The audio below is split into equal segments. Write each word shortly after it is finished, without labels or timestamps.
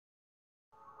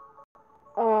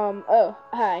Oh,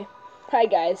 hi. Hi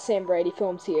guys, Sam Brady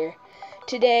Films here.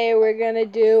 Today we're gonna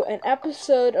do an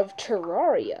episode of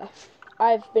Terraria.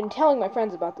 I've been telling my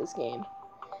friends about this game,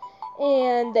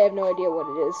 and they have no idea what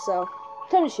it is, so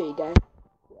time to show you guys.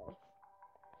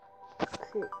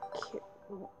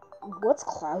 What's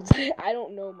clouds? I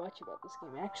don't know much about this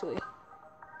game, actually.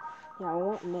 Yeah, I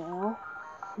want now.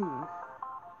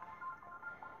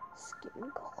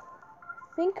 Skin color.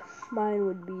 I think mine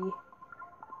would be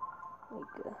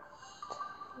like a...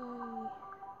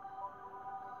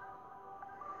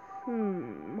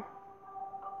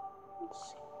 Let's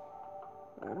see.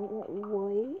 I don't want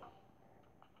white.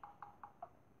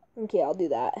 Okay, I'll do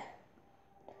that.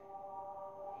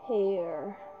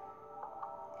 Hair.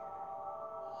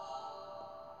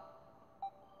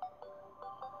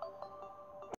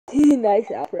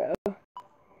 Nice afro.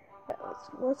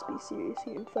 Let's be serious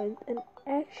here and find an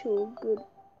actual good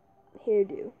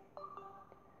hairdo.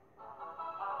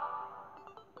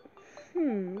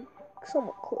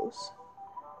 Somewhat close.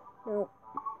 Nope.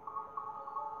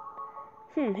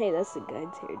 Hey, that's the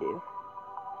guy's hairdo.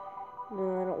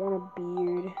 No, I don't want a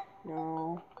beard.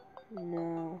 No.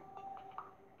 No.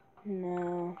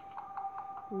 No.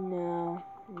 No.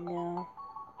 No.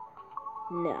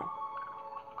 No.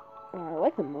 I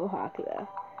like the mohawk though,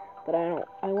 but I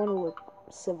want to look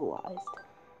civilized.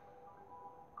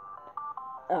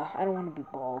 I don't want to be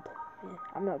bald. Man,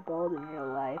 I'm not bald in real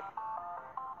life.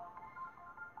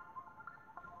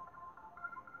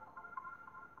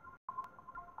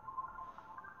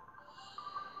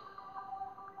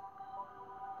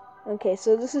 Okay,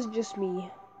 so this is just me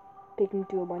picking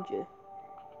through a bunch of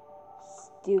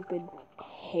stupid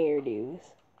hairdos.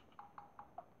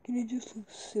 Can I just look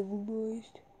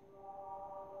civilized?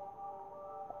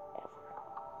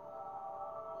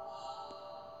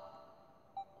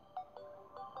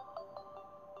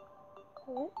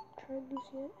 Have I tried this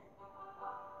yet?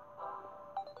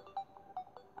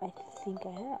 I think I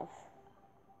have.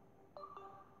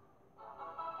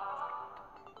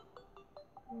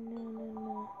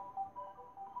 No.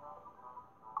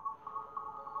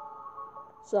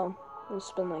 So, I'm gonna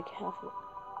spend like half a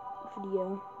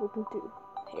video looking through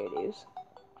hairdos.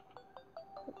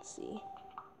 Let's see.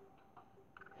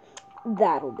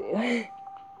 That'll do.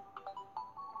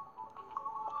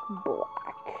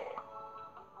 Black.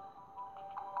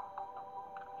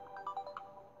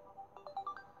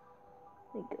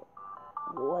 There you go.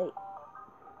 White.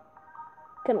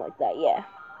 Kind of like that, yeah.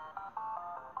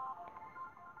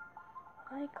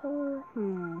 Eye color.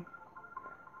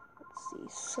 Let's see,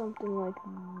 something like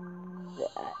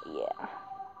that, yeah.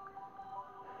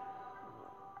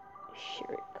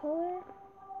 Shirt color.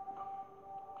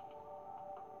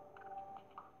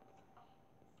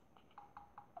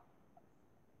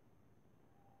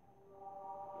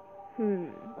 I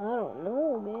don't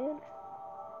know, man.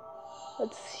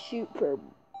 Let's shoot for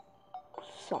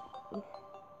something.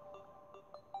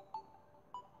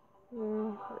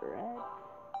 Red.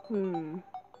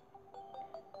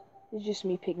 It's just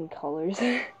me picking colors.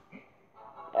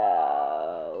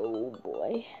 Oh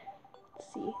boy.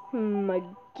 Let's see. I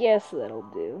guess that'll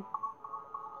do.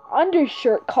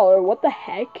 Undershirt color, what the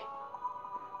heck?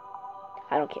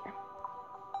 I don't care.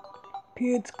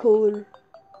 Pants color.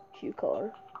 Shoe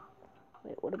color.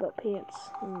 Wait, what about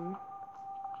pants?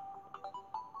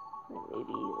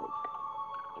 Maybe like,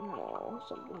 no,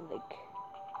 something like,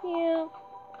 yeah.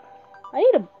 I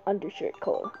need an undershirt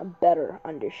color, a better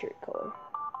undershirt color.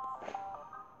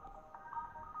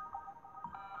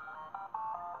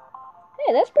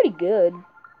 Hey, that's pretty good,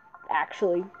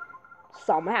 actually,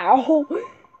 somehow.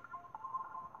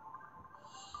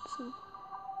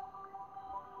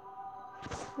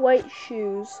 White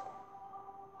shoes.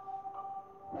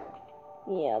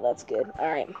 Yeah, that's good.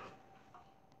 Alright.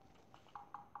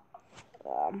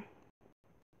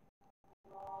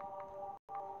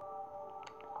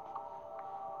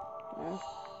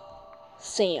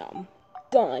 Sam.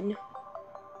 Done.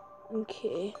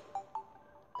 Okay.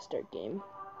 Start game.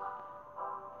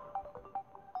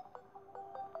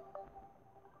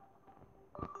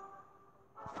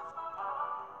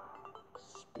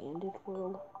 Expanded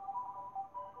world.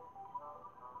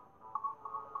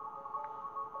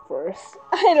 First,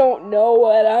 I don't know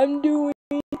what I'm doing.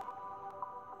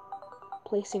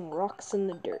 Placing rocks in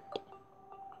the dirt.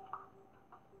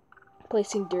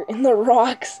 Placing dirt in the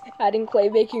rocks. Adding clay,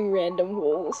 making random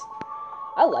holes.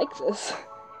 I like this.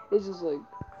 It's just like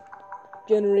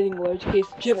generating large caves,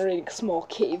 generating small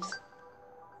caves.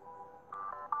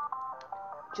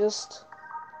 Just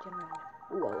generating.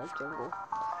 Ooh, I like jungle.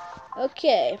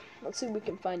 Okay, let's see what we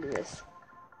can find in this.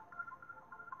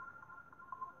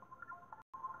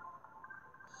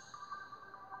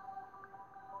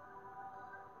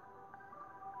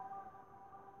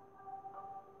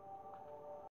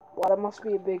 Well, that must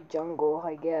be a big jungle,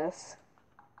 I guess.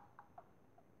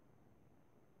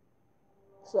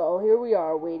 So here we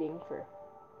are waiting for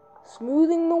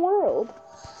smoothing the world.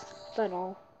 Then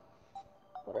all.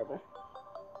 Whatever.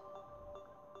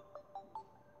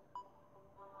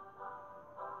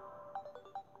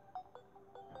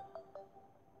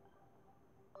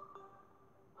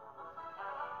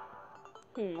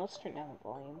 Let's turn down the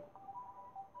volume.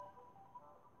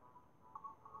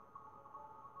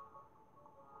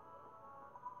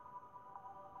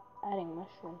 Adding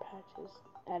mushroom patches.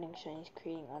 Adding shinies,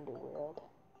 creating underworld.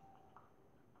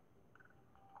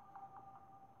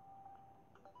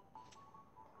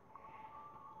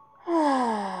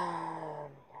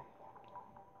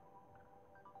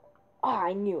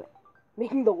 I knew it.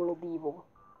 Making the world evil.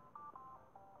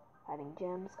 Adding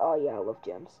gems. Oh yeah, I love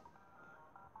gems.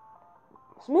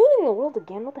 Smoothing the world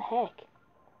again? What the heck?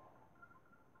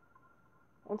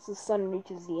 Once the sun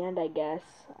reaches the end, I guess.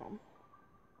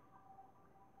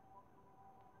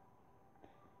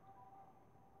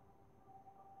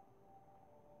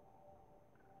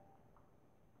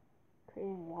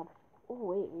 Creating water. Oh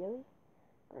wait, really?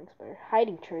 Better.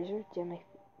 Hiding treasure.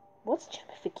 What's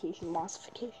gemification?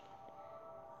 Mossification.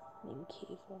 Name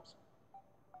cave walls.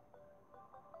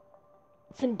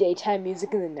 Some daytime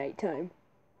music in the nighttime.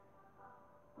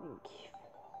 Name cave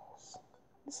walls.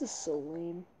 This is so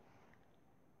lame.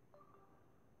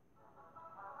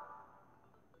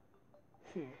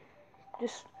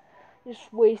 Just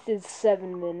wasted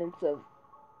 7 minutes of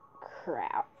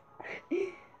crap.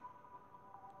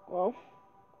 Well,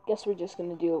 guess we're just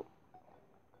gonna do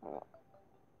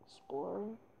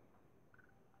exploring.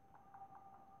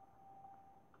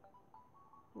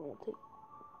 We'll take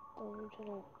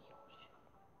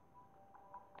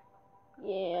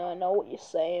yeah, I know what you're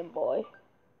saying, boy.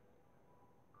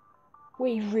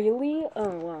 Wait, really?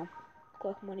 Oh, wow.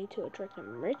 Collect money to attract a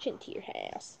merchant to your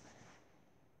house.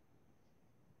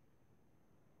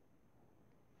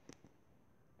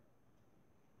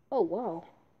 Oh, wow.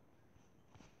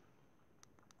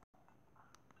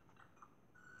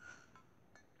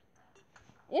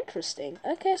 Interesting.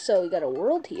 Okay, so we got a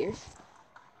world here.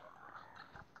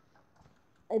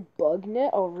 A bug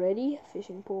net already?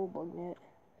 Fishing pole, bug net.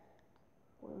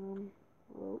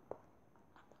 Rope.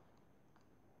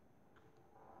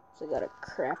 So I got a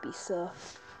crappy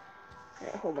stuff.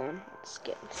 Alright, hold on. Let's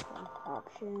get some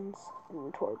options.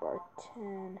 Inventory bar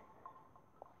 10.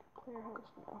 Player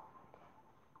house,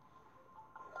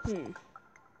 no.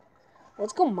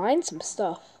 Let's go mine some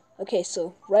stuff. Okay,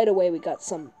 so right away we got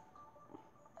some.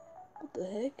 What the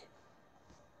heck?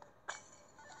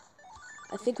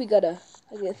 I think we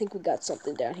got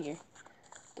something down here.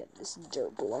 Get this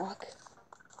dirt block.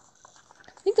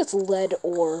 I think that's lead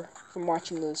ore from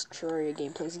watching those Terraria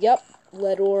gameplays. Yep,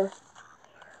 lead ore.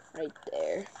 Right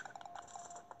there.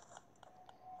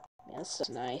 Yeah, that's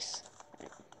so nice.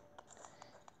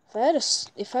 Right.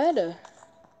 If I had a,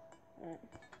 right.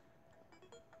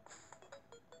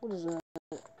 What is that?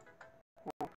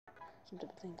 Oh, some type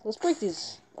of thing. Let's break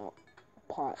these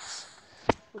pots.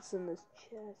 What's in this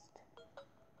chest?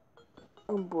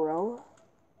 Umbrella.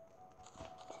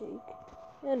 Take.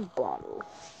 And bottle.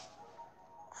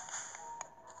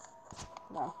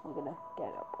 No, we're gonna get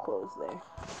up close there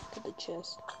to the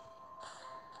chest.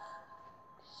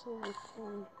 Silver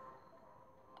tin.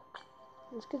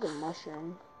 Let's get a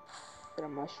mushroom. Get a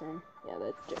mushroom. Yeah,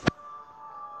 that's just.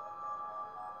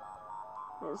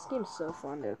 Yeah, this game's so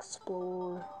fun to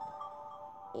explore.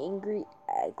 Angry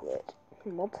aglet.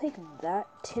 We'll take that.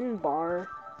 Tin bar.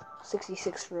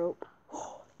 66 rope.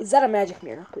 Is that a magic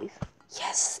mirror, please?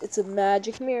 Yes, it's a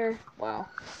magic mirror. Wow,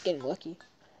 getting lucky.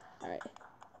 Alright.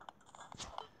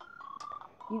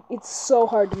 It's so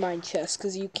hard to mine chests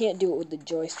because you can't do it with the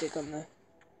joystick on the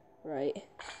right.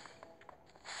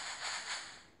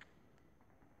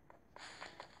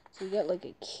 So we got like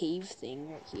a cave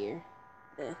thing right here.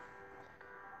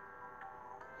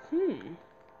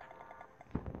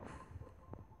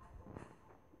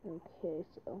 Okay,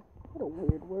 so what a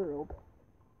weird world.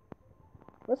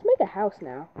 Let's make a house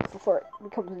now before it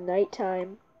becomes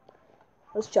nighttime.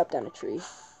 Let's chop down a tree.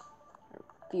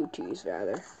 A few trees,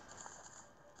 rather.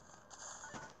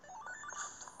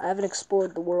 I haven't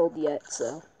explored the world yet,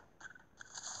 so.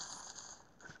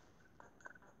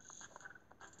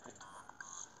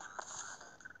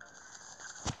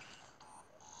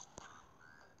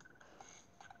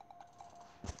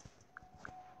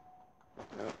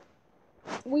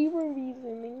 We were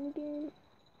resuming the game.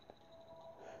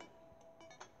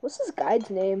 What's this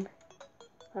guide's name?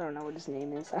 I don't know what his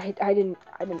name is. I didn't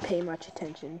pay much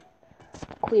attention.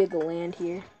 Clear the land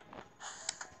here.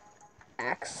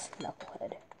 Axe,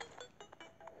 knucklehead.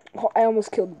 Oh, I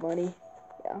almost killed the bunny.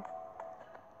 Yeah.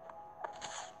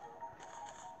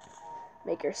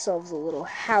 Make ourselves a little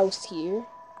house here.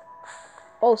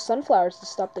 Oh, sunflowers to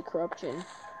stop the corruption.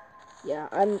 Yeah,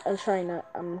 I'm trying not.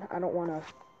 I don't want to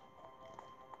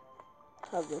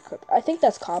have the corrupt. I think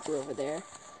that's copper over there.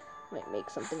 Might make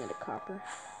something out of copper.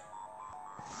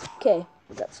 Okay,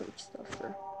 we got some stuff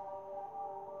for.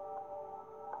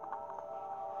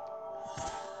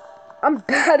 I'm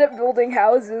bad at building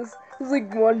houses. There's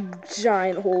like one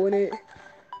giant hole in it.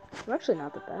 I'm actually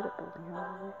not that bad at building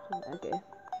houses. Actually. Okay,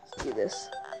 let's do this.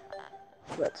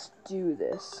 Let's do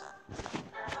this.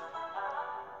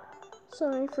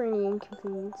 Sorry for any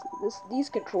inconvenience. These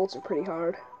controls are pretty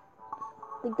hard.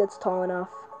 I think that's tall enough.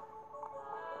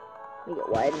 Make it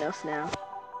wide enough now.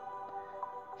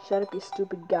 Shut up, you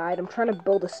stupid guide. I'm trying to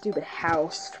build a stupid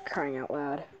house, for crying out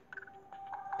loud.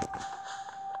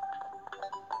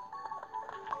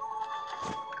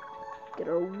 Get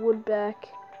our wood back,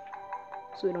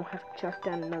 so we don't have to chop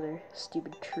down another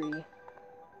stupid tree.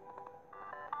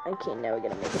 Okay, now we're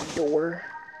gonna make a door.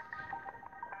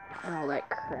 And all that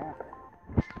crap.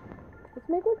 Let's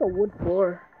make like a wood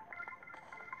floor.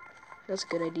 That's a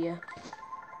good idea.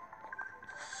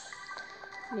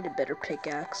 Need a better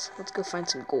pickaxe. Let's go find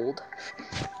some gold.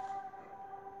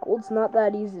 Gold's not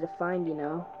that easy to find, you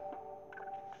know.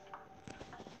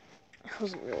 I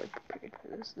wasn't really prepared for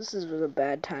this. This is a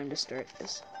bad time to start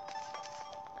this.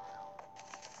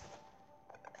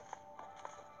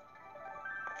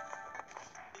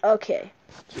 Okay,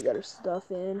 so we got our stuff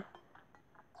in.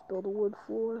 Let's build a wood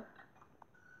floor.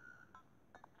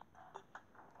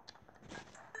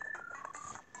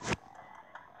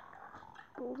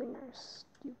 Building our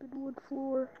stupid wood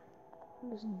floor.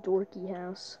 This dorky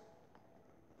house.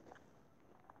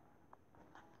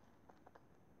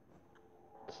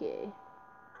 Okay.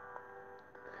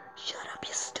 Shut up,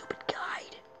 you stupid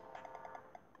guide.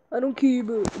 I don't care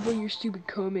about your stupid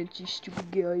comments, you stupid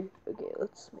guide. Okay,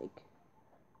 let's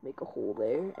make a hole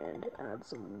there and add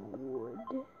some wood.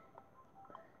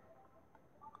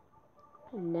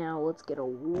 And now let's get a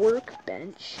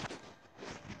workbench.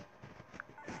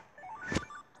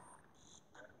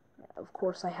 Of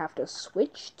course, I have to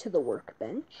switch to the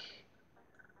workbench.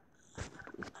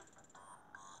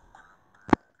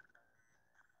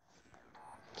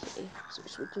 Okay, so we're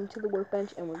switching to the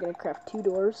workbench, and we're gonna craft 2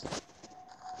 doors,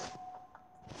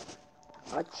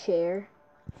 a chair,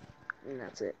 and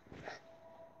that's it.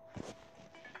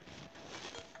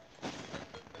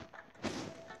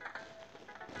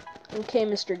 Okay,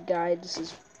 Mr. Guide, this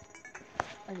is...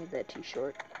 I made that too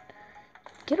short.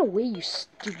 Get away, you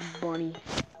stupid bunny.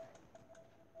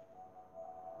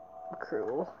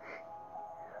 Cruel.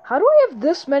 How do I have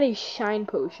this many shine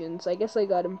potions? I guess I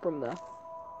got them from the...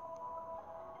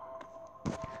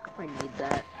 I need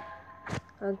that.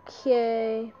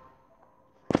 Okay.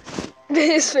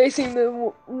 It's facing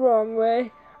the wrong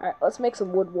way. Alright, let's make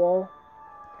some wood wall.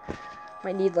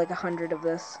 Might need like 100 of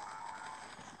this.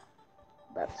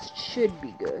 That should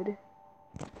be good.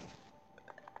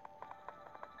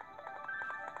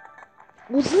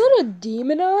 Was that a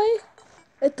demon eye?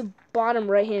 At the bottom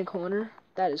right hand corner?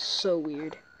 That is so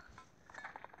weird.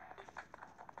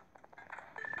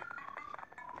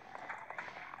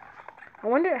 I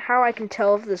wonder how I can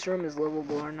tell if this room is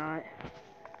livable or not.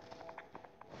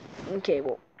 Okay,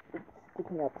 well, it's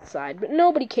sticking out the side, but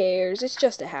nobody cares. It's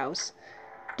just a house.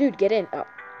 Dude, get in. Oh.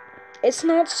 It's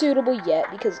not suitable yet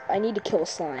because I need to kill a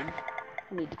slime.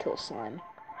 I need to kill a slime.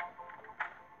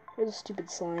 Where's the stupid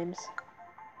slimes?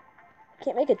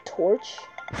 Can't make a torch.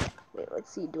 Wait,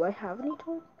 let's see. Do I have any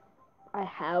torch? I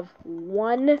have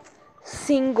 1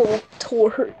 single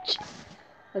torch.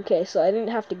 Okay, so I didn't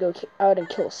have to go out and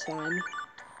kill a slime.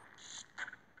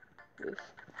 Oof.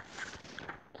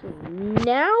 Okay,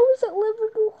 now is it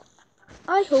livable?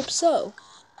 I hope so.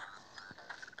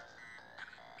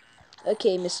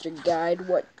 Okay, Mr. Guide,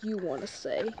 what do you want to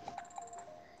say?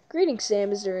 Greetings,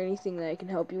 Sam. Is there anything that I can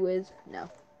help you with?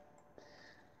 No.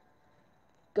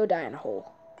 Go die in a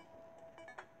hole.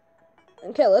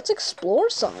 Okay, let's explore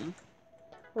some.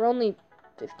 We're only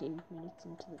 15 minutes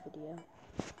into the video.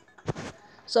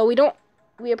 So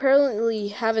we apparently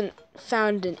haven't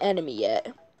found an enemy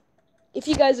yet. If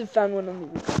you guys have found one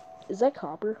on the... Is that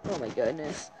copper? Oh my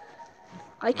goodness.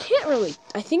 I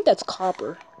think that's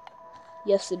copper.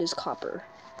 Yes, it is copper.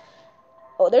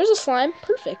 Oh, there's a slime.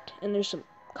 Perfect. And there's some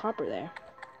copper there.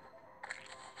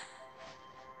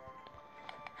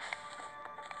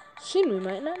 Soon we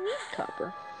might not need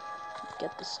copper.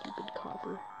 Get the stupid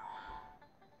copper.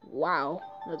 Wow,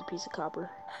 another piece of copper.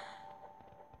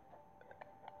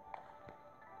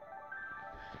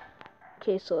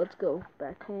 Okay, so let's go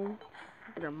back home.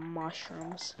 Look at our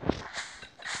mushrooms.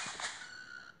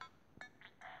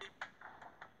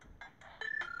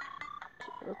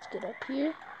 Okay, let's get up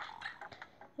here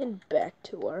and back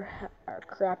to our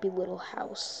crappy little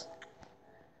house.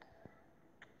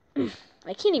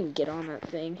 I can't even get on that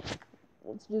thing.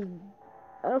 Let's just,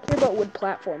 I don't care about wood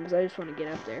platforms. I just want to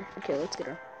get up there. Okay, let's get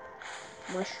our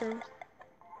mushrooms.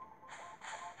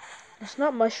 There's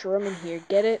not mushroom in here.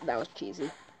 Get it? That was cheesy.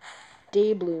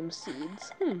 Daybloom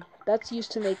seeds. That's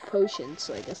used to make potions,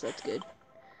 so I guess that's good.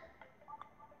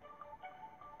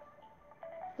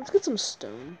 Let's get some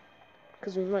stone,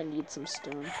 because we might need some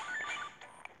stone.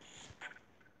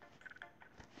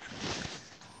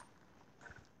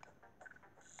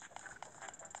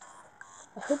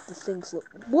 I hope the things look...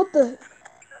 What the...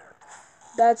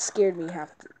 That scared me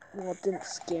half the... Well, it didn't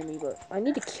scare me, but I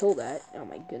need to kill that. Oh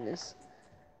my goodness.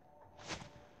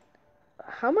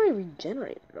 How am I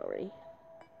regenerated already?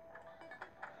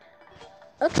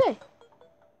 Okay.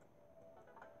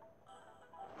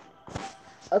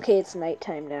 Okay, it's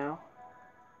nighttime now.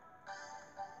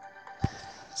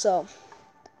 So,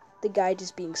 the guy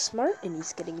just being smart, and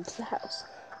he's getting into the house.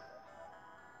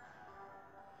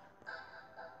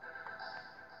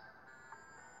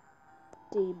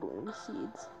 Daybloom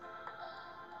seeds.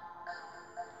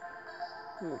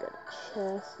 We got a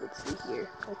chest. Let's see here.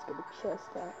 Let's get a chest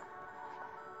out.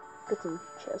 Get some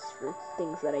chests for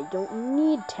things that I don't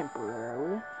need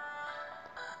temporarily.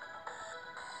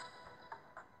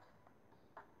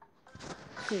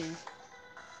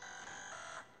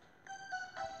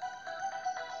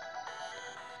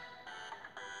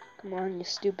 Come on, you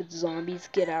stupid zombies.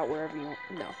 Get out wherever you want.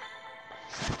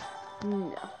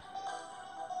 No.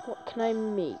 What can I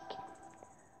make?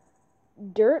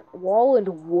 Dirt, wall,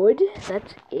 and wood?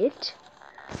 That's it?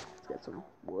 Let's get some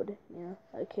wood. Yeah.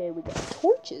 Okay, we got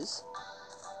torches.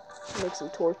 Make some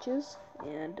torches.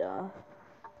 And,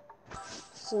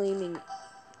 flaming...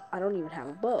 I don't even have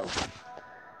a bow.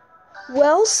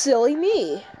 Well, silly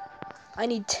me. I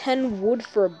need 10 wood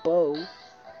for a bow.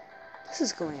 This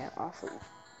is going out awfully.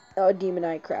 Oh, demon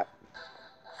eye crap.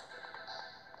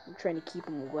 I'm trying to keep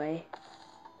him away.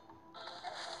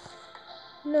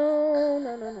 No.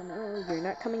 You're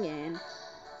not coming in.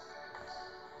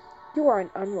 You are an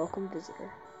unwelcome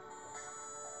visitor.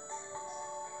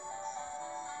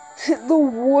 The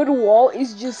wood wall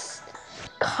is just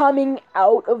coming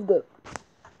out of the...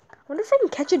 I wonder if I can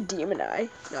catch a demon eye.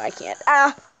 No, I can't.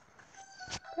 Ah!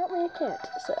 Apparently I can't,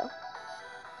 so...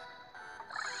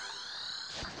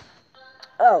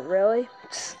 Oh, really?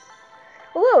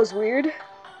 Well, that was weird.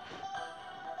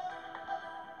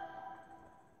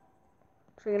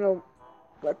 So we're gonna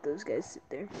let those guys sit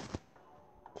there.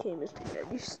 Okay, Mr.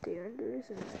 Ned, you stay under,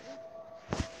 isn't it?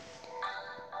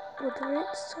 With the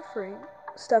right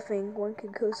stuffing, one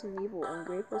can coax an evil,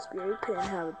 ungrateful spirit to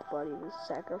inhabit the body of a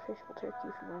sacrificial turkey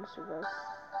if you want to survive.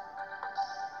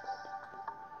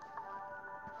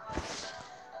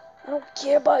 I don't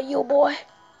care about you, boy.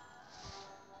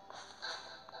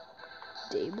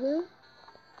 Daybloom?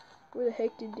 Where the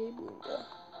heck did Daybloom go?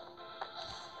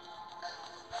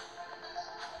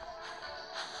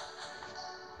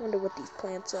 Wonder what these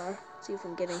plants are. See if we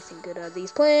can get anything good out of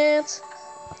these plants.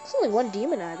 There's only one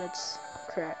demon eye that's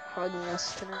hogging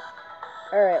us tonight.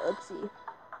 Alright, let's see.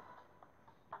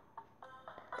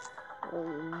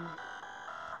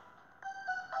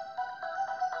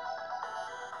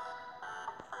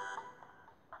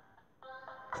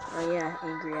 Oh yeah,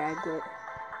 angry aglet.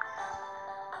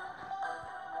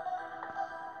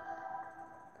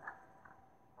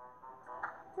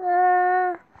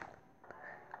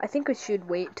 I think we should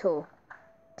wait till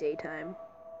daytime.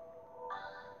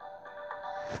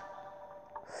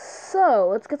 So,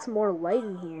 let's get some more light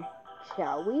in here,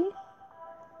 shall we?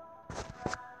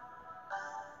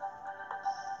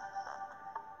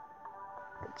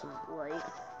 Get some light.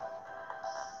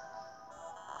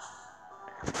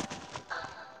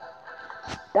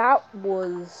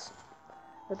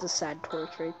 That's a sad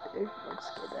torch right there.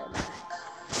 Let's get that.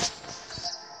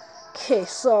 Okay,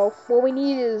 so what we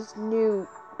need is new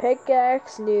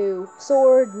pickaxe, new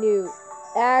sword, new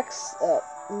axe,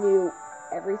 new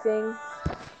everything.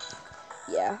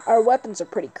 Yeah, our weapons are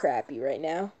pretty crappy right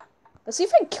now. Let's see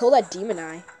if I can kill that demon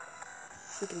eye.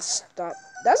 We can stop.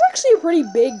 That's actually a pretty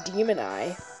big demon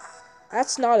eye.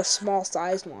 That's not a small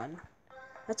sized one.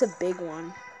 That's a big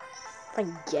one. If I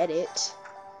can get it.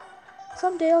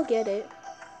 Someday I'll get it.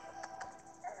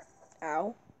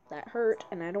 Ow. That hurt,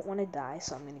 and I don't want to die,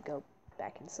 so I'm gonna go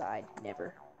back inside.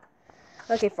 Never.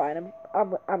 Okay, fine.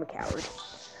 I'm a coward.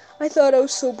 I thought I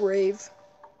was so brave.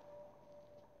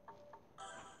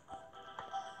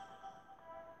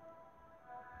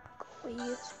 Go away,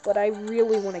 but I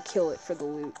really want to kill it for the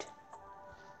loot.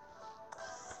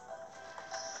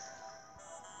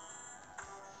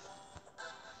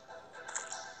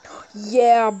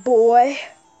 Yeah, boy.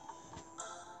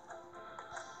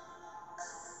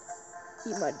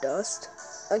 Eat my dust.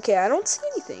 Okay, I don't see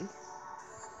anything.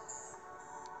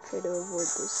 Try to avoid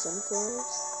those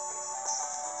sunflowers.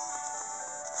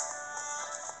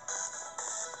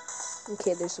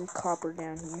 Okay, there's some copper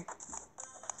down here.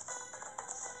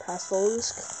 Past all this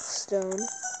stone.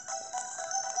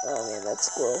 Oh man, that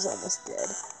squirrel's almost dead.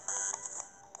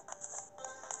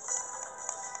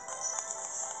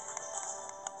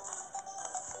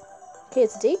 Okay,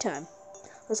 it's daytime.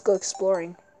 Let's go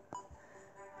exploring.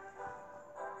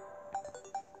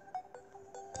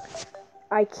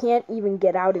 I can't even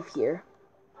get out of here.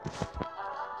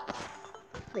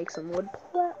 Make some wood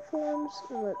platforms,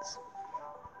 and let's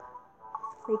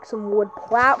make some wood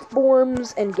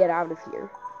platforms and get out of here.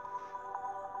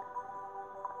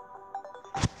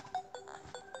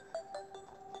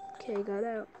 Okay, got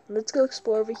out. Let's go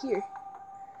explore over here.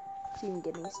 See if we can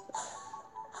get any stuff.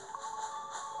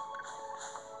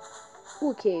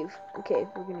 Ooh, a cave. Okay,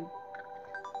 we're gonna...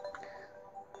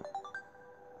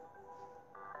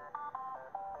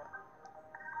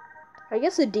 I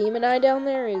guess the demon eye down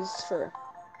there is for...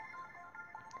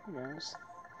 Who knows?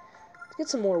 Let's get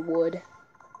some more wood.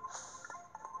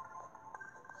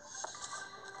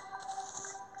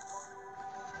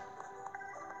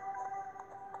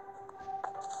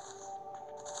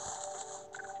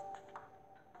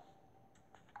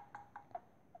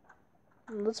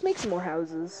 Let's make some more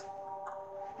houses.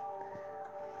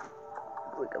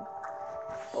 Like a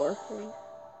bar thing.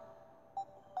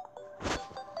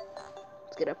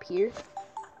 Let's get up here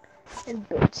and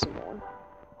build some more.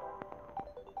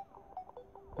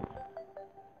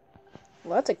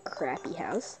 Well, that's a crappy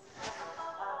house.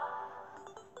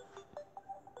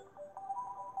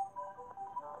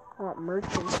 Oh,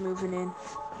 merchants moving in.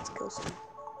 Let's kill some.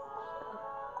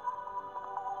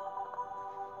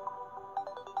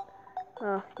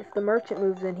 If the merchant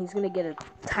moves in, he's gonna get a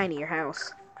tinier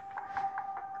house.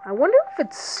 I wonder if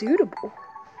it's suitable.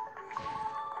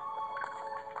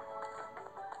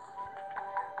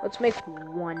 Let's make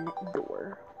one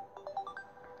door.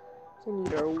 So we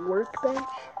need our workbench.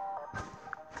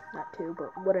 Not two,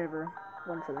 but whatever.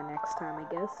 One for the next time,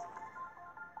 I guess.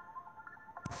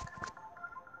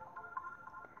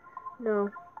 No.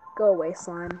 Go away,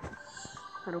 slime.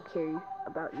 I don't care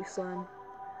about you, slime.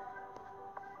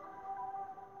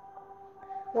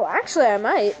 Well, actually, I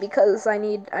might, because I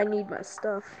need my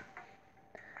stuff.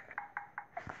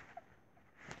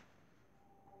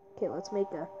 Okay, let's make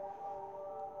a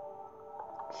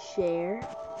chair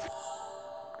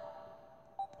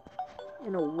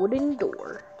and a wooden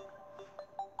door.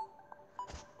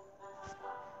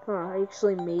 Huh, I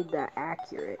actually made that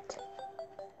accurate.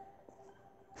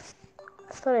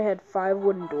 I thought I had 5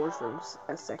 wooden doors for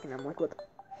a second. I'm like, what the...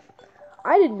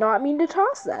 I did not mean to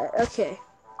toss that. Okay.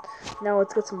 Now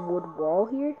let's get some wood wall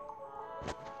here.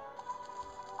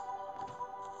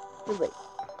 It was like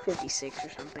 56 or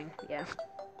something. Yeah.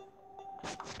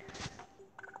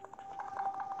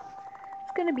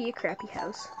 It's gonna be a crappy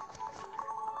house.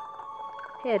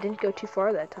 Hey, I didn't go too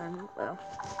far that time. Well,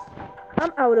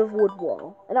 I'm out of wood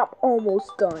wall, and I'm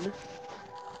almost done.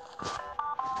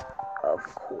 Of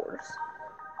course.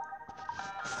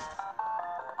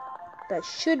 That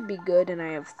should be good, and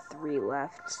I have 3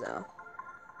 left, so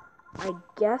I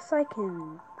guess I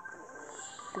can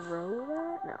throw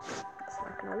that? No, it's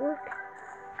not gonna work.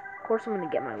 Of course I'm gonna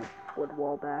get my wood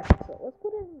wall back, so let's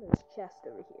put it in this chest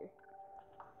over here.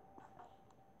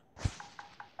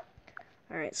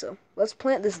 Alright, so let's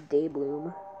plant this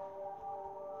daybloom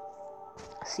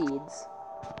seeds.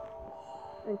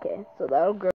 Okay, so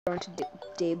that'll grow into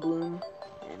daybloom,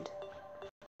 and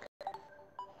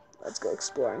let's go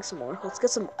exploring some more. Let's get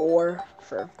some ore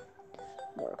for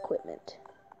more equipment.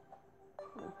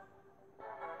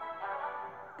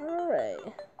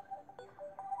 Alright.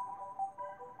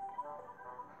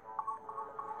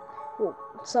 Well,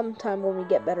 sometime when we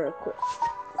get better equipped.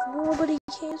 Nobody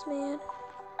cares, man.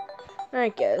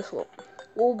 Alright, guys. Well,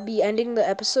 we'll be ending the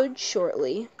episode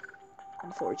shortly,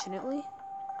 unfortunately.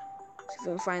 See if we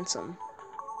can find some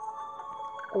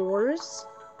ores.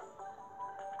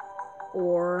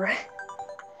 Or...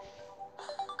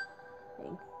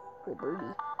 Dang. Little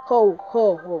birdie. Ho,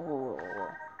 ho, ho, ho, ho,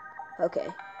 ho. Okay.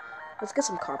 Let's get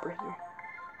some copper here.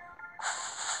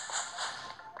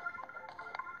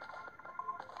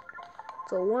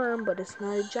 It's a worm, but it's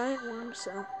not a giant worm,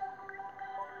 so...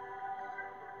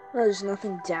 Well, there's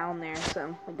nothing down there,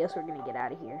 so I guess we're gonna get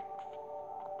out of here.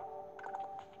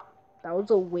 That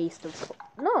was a waste of...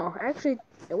 No, actually,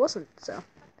 it wasn't, so...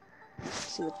 Let's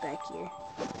see what's back here.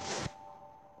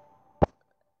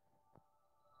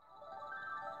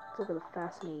 Let's look at the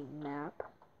fascinating map.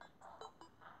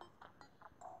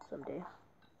 Someday.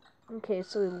 Okay,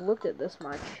 so we looked at this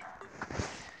much.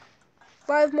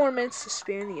 5 more minutes to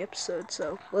spare in the episode,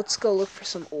 so let's go look for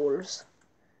some ores.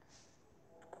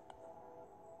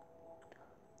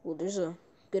 Well, there's a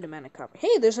good amount of copper.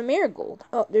 Hey, there's a marigold.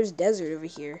 Oh, there's desert over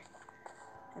here.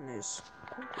 And there's...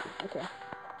 Okay.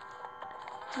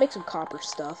 Let's make some copper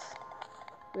stuff.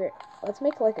 Let's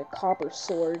make like a copper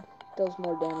sword. Does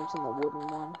more damage than the wooden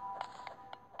one.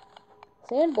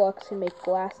 Sandbox can make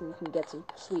glass and you can get some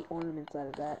sweet ornaments out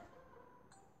of that.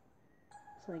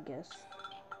 So I guess.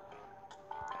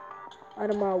 Out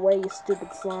of my way, you stupid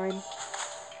slime.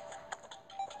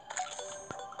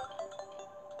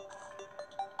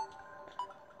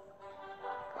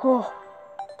 Oh,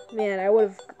 man, I would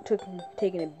have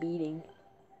taken a beating.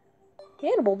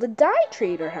 Hannibal, the dye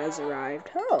trader, has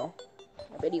arrived. Oh,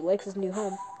 I bet he likes his new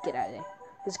home. Get out of there.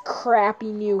 His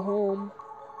crappy new home.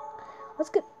 Let's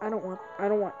get. I don't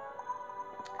want.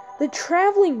 The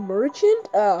traveling merchant?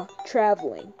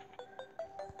 Traveling.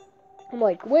 I'm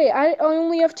like, wait, I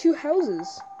only have 2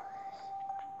 houses.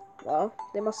 Well,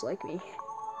 they must like me.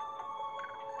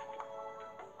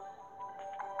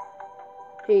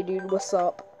 Hey, dude, what's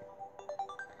up?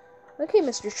 Okay,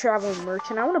 Mr. Traveling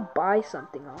Merchant, I want to buy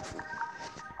something off you.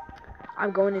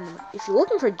 I'm going in. If you're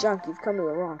looking for junk, you've come to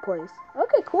the wrong place.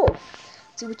 Okay, cool.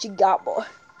 Let's see what you got, boy.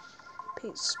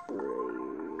 Paint spray.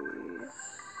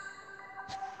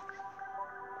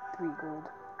 3 gold.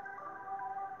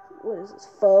 What is this?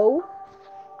 Faux?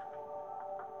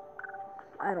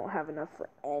 I don't have enough for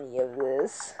any of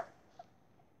this.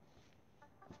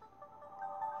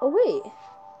 Oh, wait.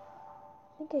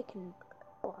 I think I can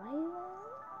buy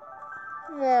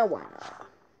that? Yeah, why not?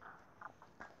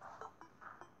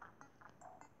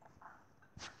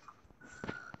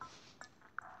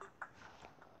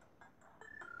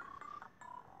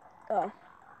 Oh.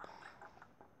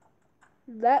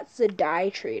 That's a dye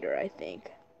trader, I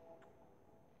think.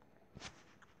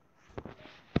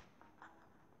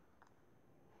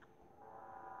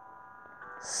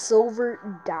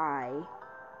 Silver dye.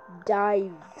 Dye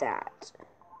that.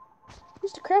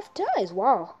 Used to craft dyes.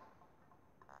 Wow.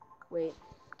 Wait.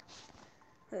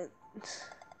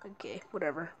 Okay,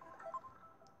 whatever.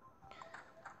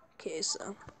 Okay,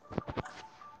 so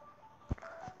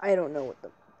I don't know what the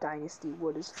dynasty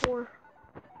wood is for.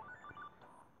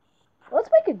 Let's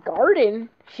make a garden,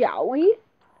 shall we?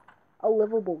 A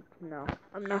livable... No,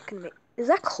 I'm not gonna make... Is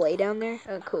that clay down there?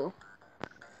 Oh, cool.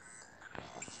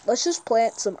 Let's just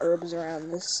plant some herbs around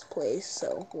this place,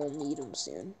 so we'll need them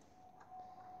soon.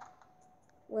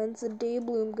 When's the day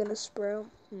bloom gonna sprout?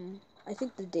 I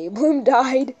think the day bloom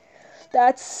died.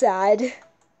 That's sad. Let's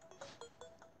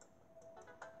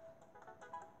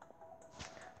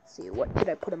see, what could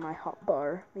I put in my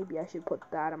hotbar? Maybe I should put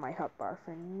that in my hotbar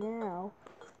for now.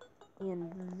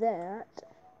 And that.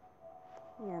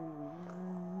 And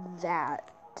that.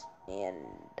 And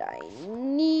I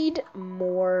need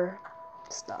more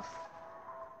stuff.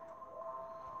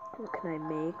 What can I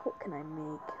make? What can I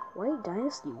make? White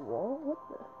Dynasty wall? What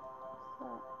the?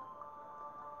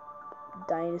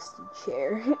 Dynasty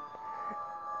chair.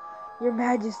 Your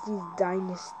Majesty's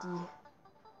Dynasty.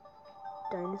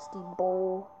 Dynasty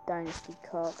bowl. Dynasty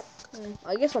cup.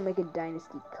 I guess I'll make a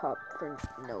Dynasty cup for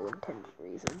no intended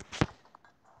reason.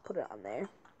 Put it on there.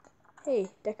 Hey,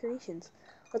 decorations.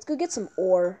 Let's go get some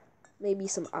ore. Maybe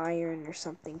some iron or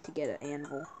something to get an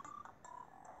anvil.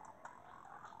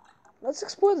 Let's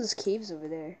explore those caves over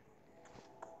there.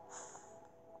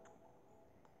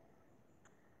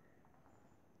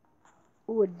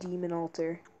 Ooh, a demon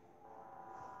altar.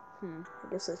 I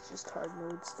guess that's just hard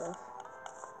mode stuff.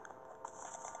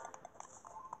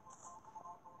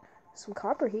 Some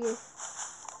copper here.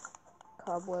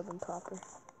 Cobweb and copper.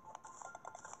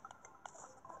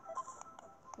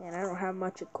 Man, I don't have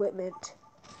much equipment.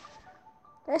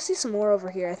 I see some more over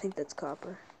here. I think that's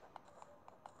copper.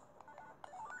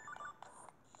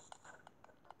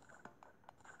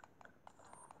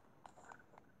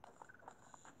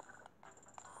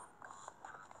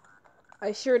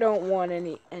 I sure don't want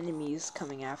any enemies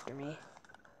coming after me.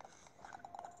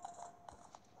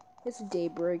 It's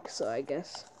daybreak, so I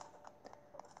guess.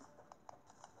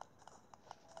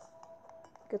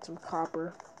 Get some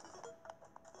copper.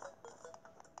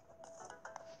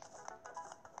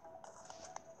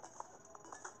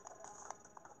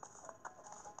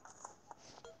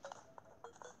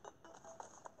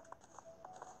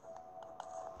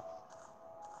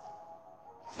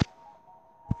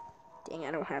 Dang,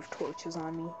 I don't have torches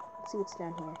on me. Let's see what's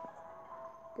down here.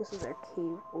 This is our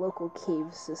cave, local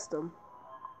cave system.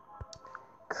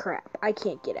 Crap, I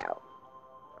can't get out.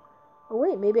 Oh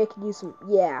wait, maybe I could use some,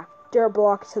 yeah, dirt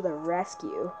block to the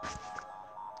rescue.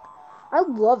 I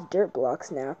love dirt blocks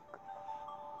now.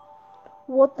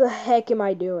 What the heck am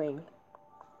I doing?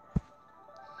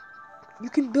 You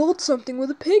can build something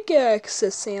with a pickaxe,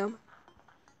 says Sam.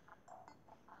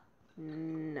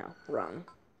 No, wrong.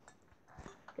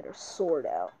 Get our sword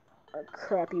out. Our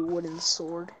crappy wooden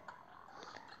sword.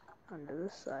 Onto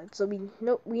this side. So we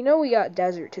know we got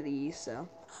desert to the east, so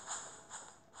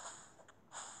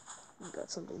we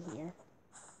got something here.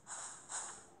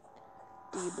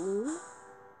 D-bloom.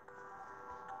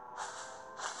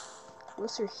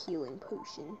 What's her healing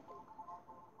potion?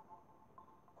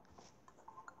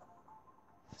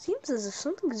 Seems as if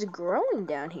something's growing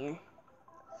down here.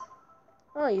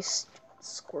 Oh, you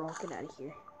squirrel, get out of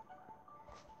here.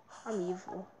 I'm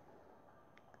evil.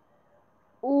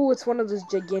 Ooh, it's one of those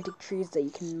gigantic trees that you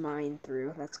can mine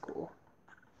through. That's cool.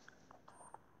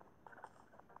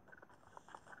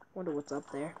 Wonder what's up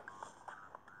there.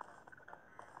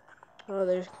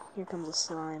 Oh, here comes a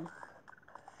slime.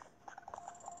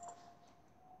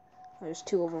 There's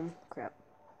two of them. Crap.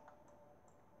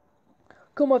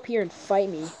 Come up here and fight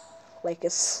me like a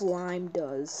slime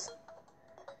does.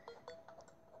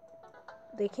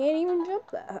 They can't even jump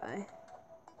that high.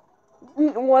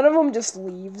 One of them just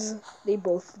leaves. They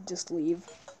both just leave.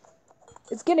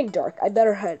 It's getting dark. I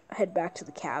better head back to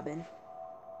the cabin.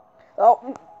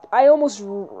 Oh, I almost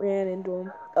ran into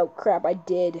him. Oh, crap, I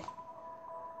did.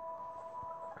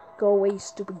 Go away, you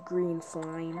stupid green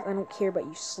slime. I don't care about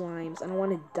you slimes. I don't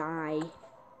want to die.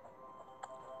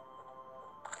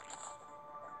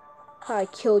 I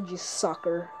killed you,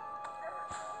 sucker.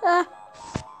 Ah!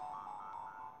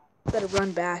 Better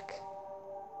run back.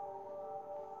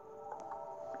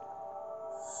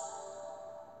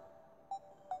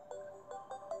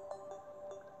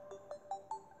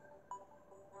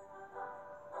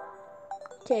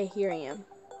 Okay, here I am.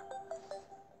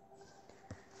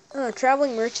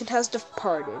 Traveling merchant has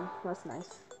departed. That's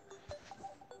nice.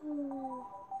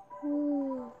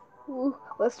 Ooh.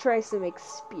 Let's try some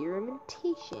experimentations.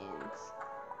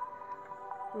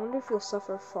 I wonder if you'll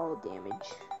suffer fall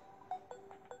damage.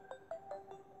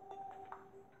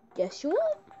 Guess you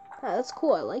won't. Ah, that's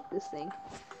cool. I like this thing.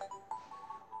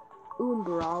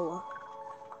 Umbrella.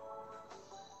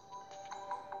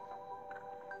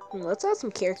 Let's add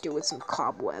some character with some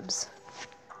cobwebs.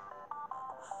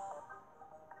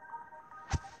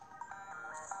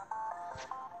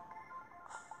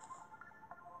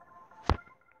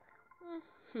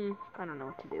 I don't know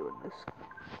what to do with this.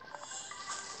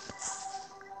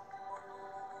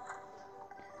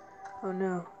 Oh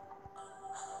no.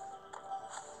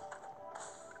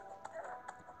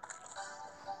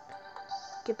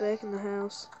 Get back in the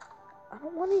house. I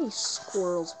don't want any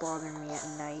squirrels bothering me at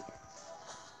night.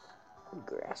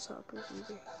 Grasshoppers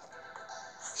either.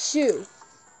 Shoo!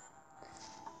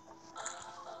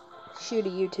 Shoo to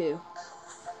you too.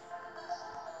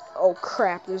 Oh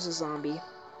crap, there's a zombie.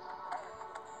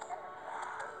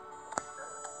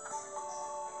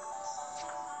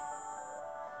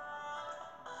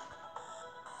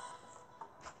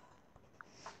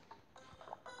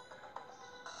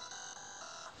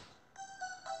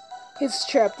 It's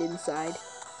trapped inside.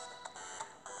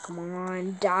 Come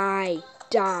on, die.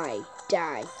 Die.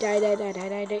 Die. Die, die, die, die,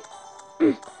 die,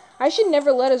 die. I should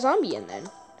never let a zombie in then.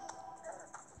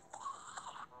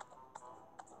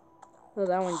 Oh,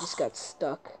 that one just got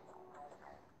stuck.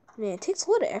 Man, it takes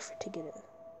a lot of effort to get it.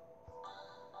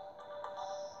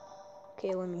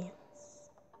 Okay, let me...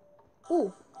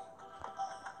 Ooh.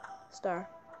 Star.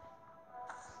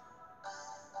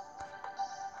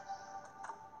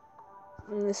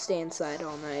 I'm gonna stay inside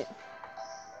all night.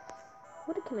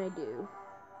 What can I do?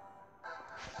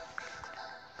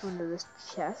 Go into this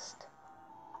chest.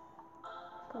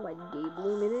 Put my day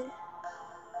bloom in it.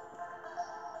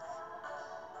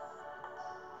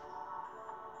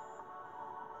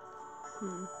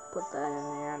 Put that in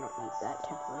there. I don't need that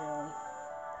temporarily.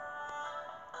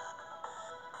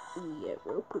 Ooh, yeah,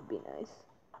 rope would be nice.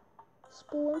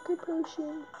 Spelunker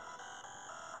potion.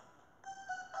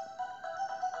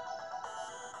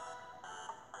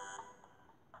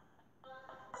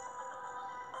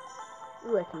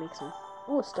 Ooh, I can make some.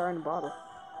 Ooh, a star in a bottle.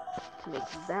 I can make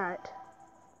that.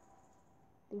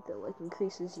 I think that like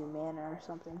increases your mana or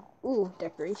something. Ooh,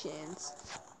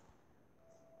 decorations.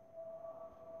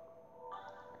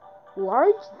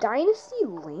 Large dynasty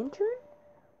lantern?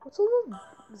 What's all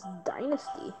this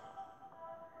dynasty?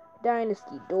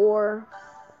 Dynasty door.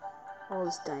 All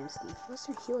this dynasty. What's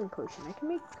your healing potion? I can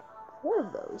make 4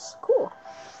 of those. Cool.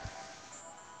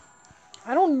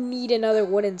 I don't need another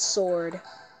wooden sword.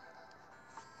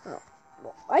 Oh,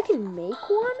 well, I can make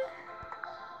one.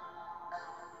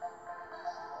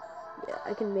 Yeah,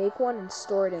 I can make one and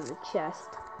store it in the chest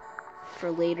for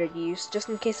later use, just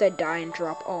in case I die and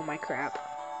drop all my crap.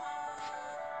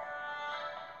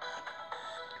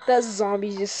 That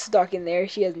zombie's just stuck in there.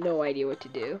 She has no idea what to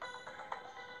do.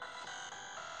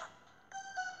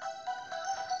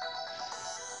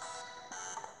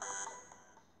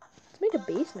 Let's make a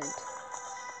basement.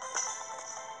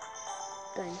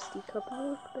 Dynasty cup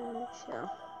workbench. Yeah.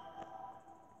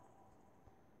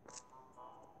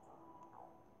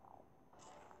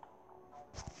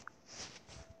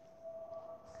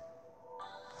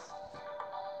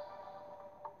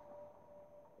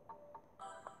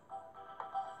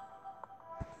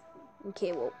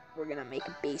 Okay, well, we're gonna make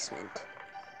a basement.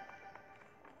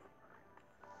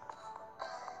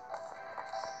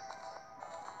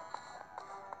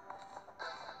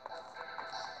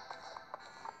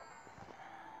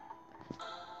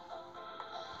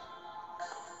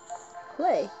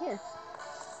 Play, yeah.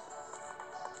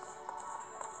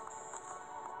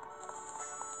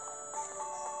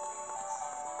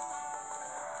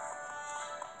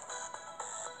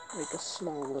 Make a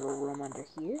small little room under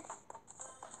here.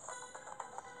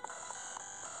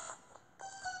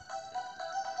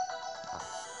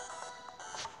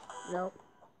 Nope.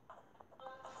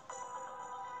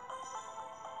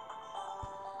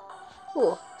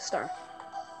 Cool, star.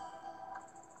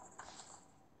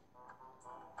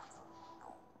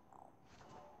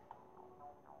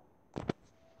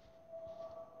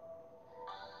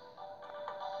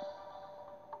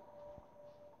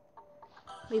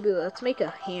 Maybe let's make a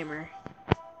hammer.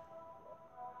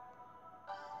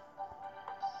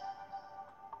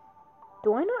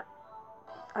 Do I not?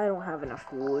 I don't have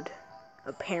enough wood.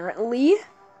 Apparently.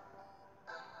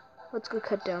 Let's go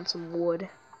cut down some wood.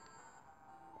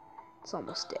 It's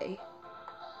almost day.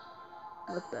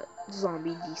 Let that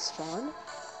zombie despawn.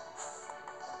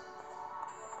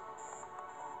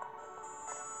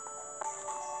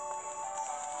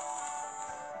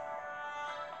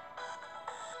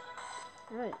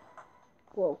 Alright.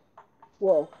 Whoa.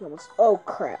 Whoa. He almost. Oh,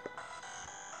 crap.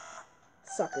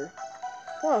 Sucker.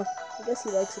 Well, I guess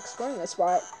he likes exploring this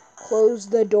spot. Close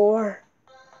the door.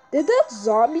 Did that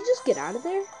zombie just get out of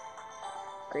there?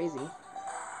 Crazy.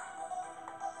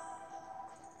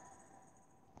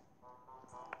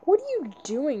 What are you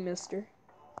doing, mister?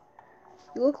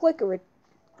 You look like a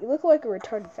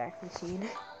retarded fact machine.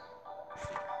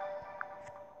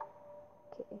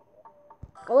 Okay.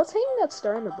 Oh, let's hang that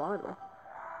star in the bottle.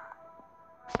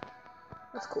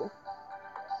 That's cool.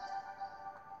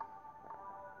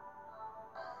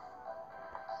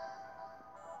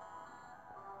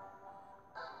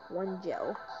 One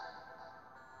gel.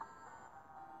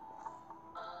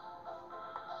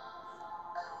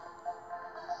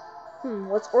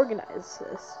 Let's organize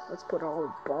this. Let's put all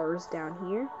the bars down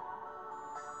here.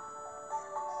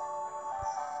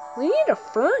 We need a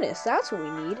furnace. That's what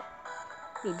we need.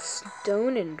 We need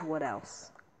stone and what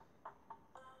else?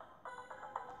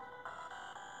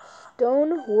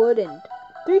 Stone, wood, and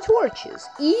 3 torches.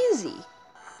 Easy.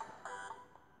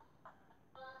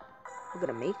 We're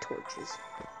gonna make torches.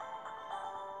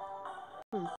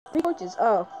 3 torches.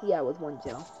 Oh, yeah, with 1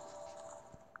 gel.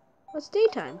 Well, it's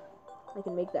daytime. I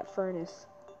can make that furnace.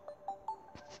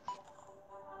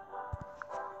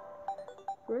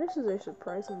 Furnaces are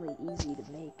surprisingly easy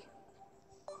to make.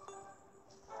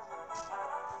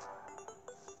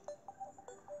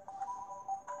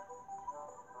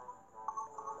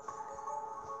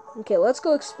 Okay, let's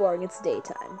go exploring. It's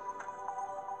daytime.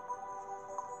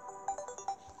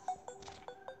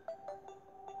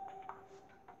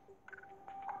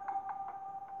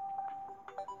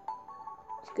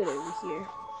 Let's get over here.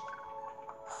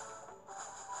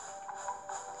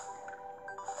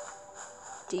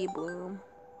 Day bloom.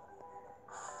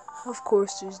 Of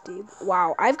course there's day.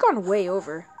 Wow, I've gone way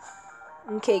over.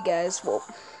 Okay, guys, well,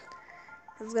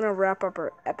 that's gonna wrap up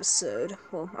our episode.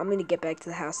 Well, I'm gonna get back to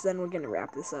the house, then we're gonna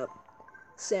wrap this up.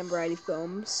 Sam Brady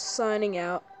Films, signing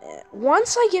out.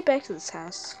 Once I get back to this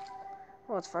house.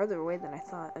 Well, it's farther away than I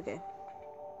thought. Okay.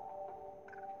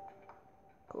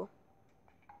 Cool.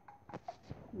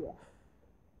 Yeah.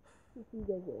 See you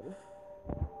guys later.